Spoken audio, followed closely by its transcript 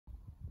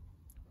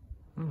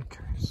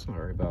Okay,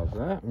 sorry about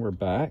that. We're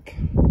back.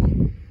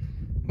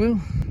 Well,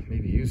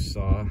 maybe you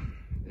saw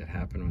it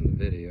happen on the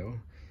video.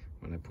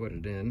 When I put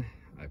it in,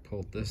 I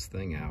pulled this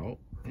thing out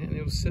and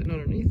it was sitting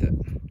underneath it.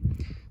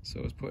 So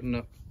it was putting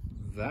up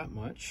that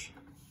much,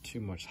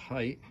 too much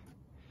height.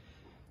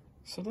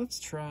 So let's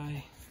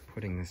try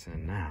putting this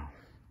in now.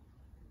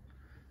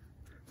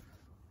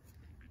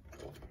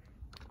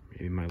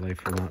 Maybe my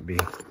life will not be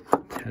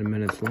 10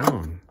 minutes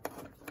long.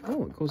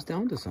 Oh, it goes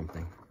down to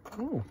something.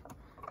 Oh,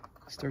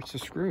 it starts to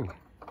screw.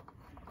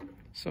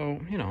 So,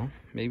 you know,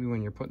 maybe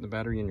when you're putting the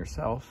battery in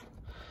yourself,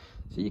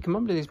 so you come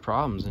up to these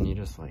problems and you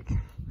just like,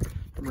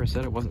 remember I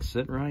said it wasn't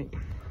sitting right? I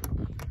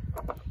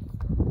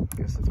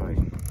guess that's what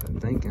I've been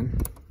thinking,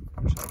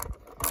 which I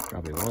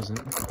probably wasn't.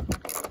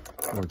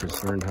 More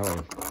concerned how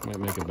I might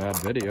make a bad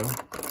video.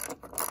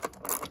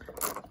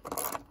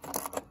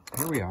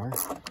 Here we are,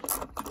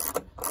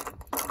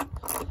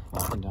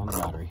 locking down the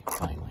battery,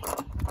 finally.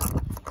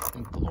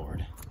 Thank the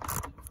Lord.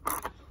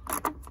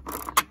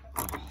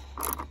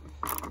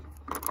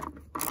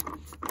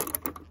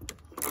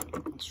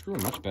 It's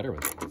screwing much better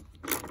with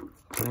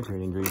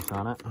penetrating grease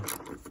on it.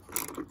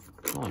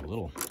 Only a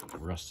little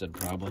rusted,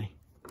 probably.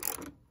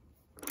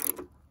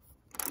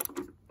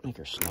 Make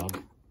her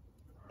snug.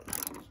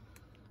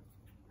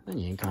 Then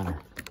you ain't kinda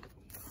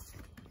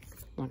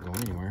not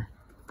going anywhere.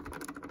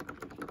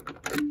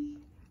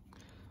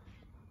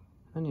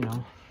 Then, you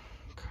know,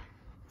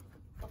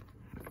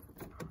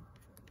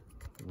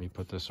 we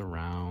put this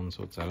around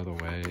so it's out of the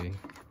way.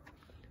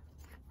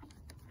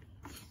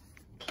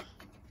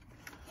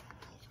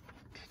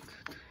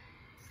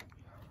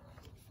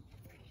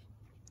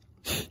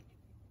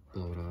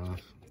 Blow it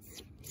off.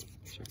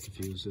 Check the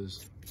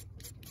fuses.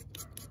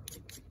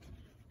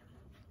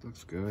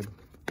 Looks good.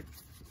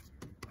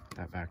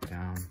 That back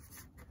down.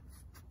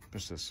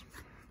 Push this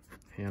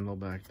handle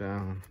back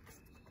down.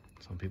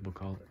 Some people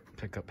call it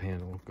pickup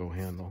handle, go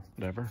handle,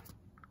 whatever.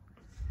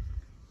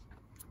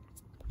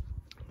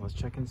 Let's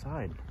check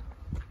inside.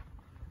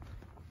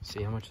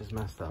 See how much is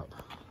messed up.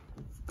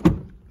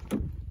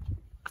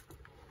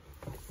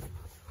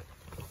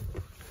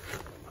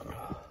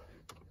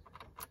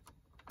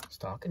 It's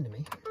talking to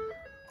me.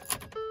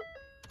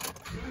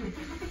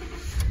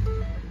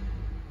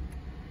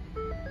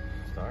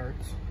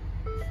 Starts.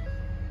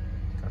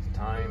 Got the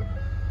time.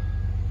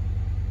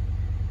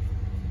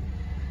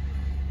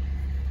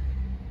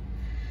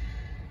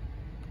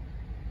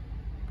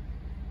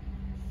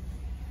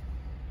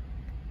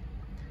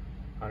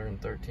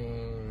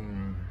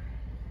 $113,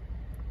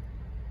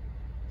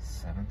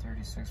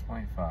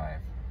 736.5.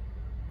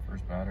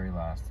 First battery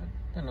lasted.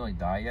 Didn't really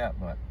die yet,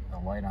 but the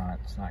light on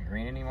it's not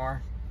green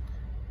anymore,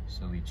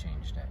 so we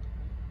changed it.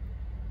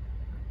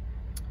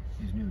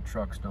 These new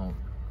trucks don't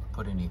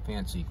put any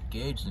fancy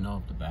gauge to know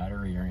if the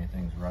battery or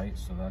anything's right,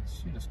 so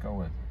that's, you just go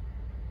with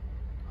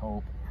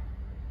hope.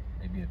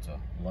 Maybe it's a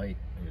light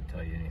that would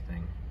tell you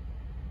anything,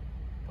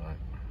 but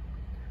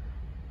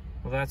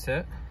well, that's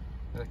it.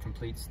 That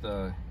completes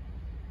the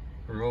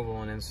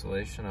removal and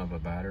installation of a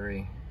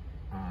battery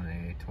on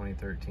a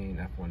 2013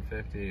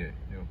 F-150.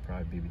 It'll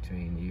probably be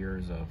between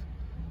years of,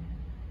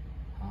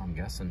 I'm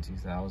guessing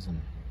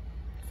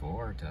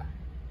 2004 to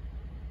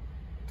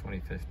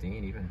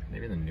 2015, even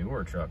maybe the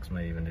newer trucks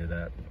may even do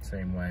that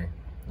same way.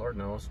 Lord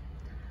knows.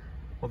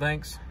 Well,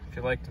 thanks. If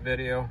you liked the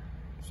video,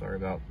 sorry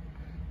about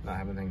not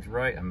having things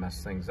right. I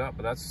messed things up,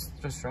 but that's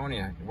just showing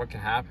you what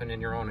can happen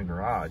in your own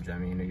garage. I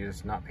mean, you're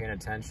just not paying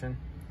attention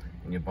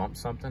and you bump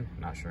something.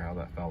 Not sure how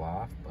that fell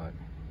off, but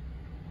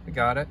we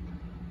got it.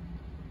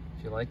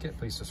 If you like it,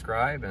 please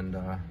subscribe, and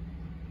I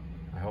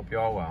hope you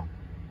all well.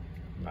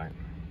 Bye.